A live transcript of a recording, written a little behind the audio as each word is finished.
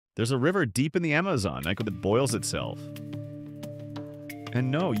There's a river deep in the Amazon that boils itself. And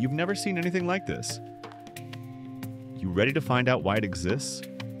no, you've never seen anything like this. You ready to find out why it exists?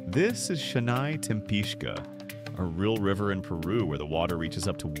 This is Shanay-Timpishka, a real river in Peru where the water reaches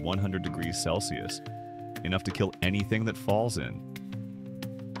up to 100 degrees Celsius, enough to kill anything that falls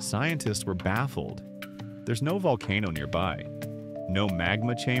in. Scientists were baffled. There's no volcano nearby, no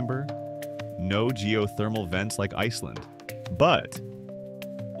magma chamber, no geothermal vents like Iceland. But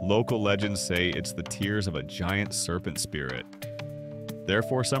local legends say it's the tears of a giant serpent spirit.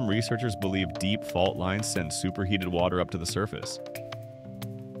 Therefore, some researchers believe deep fault lines send superheated water up to the surface.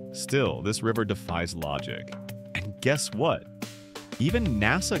 Still, this river defies logic. And guess what? Even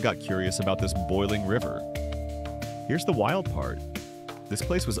NASA got curious about this boiling river. Here's the wild part. This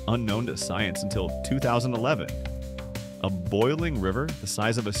place was unknown to science until 2011. A boiling river the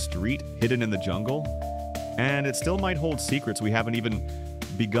size of a street hidden in the jungle? And it still might hold secrets we haven't even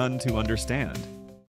begun to understand.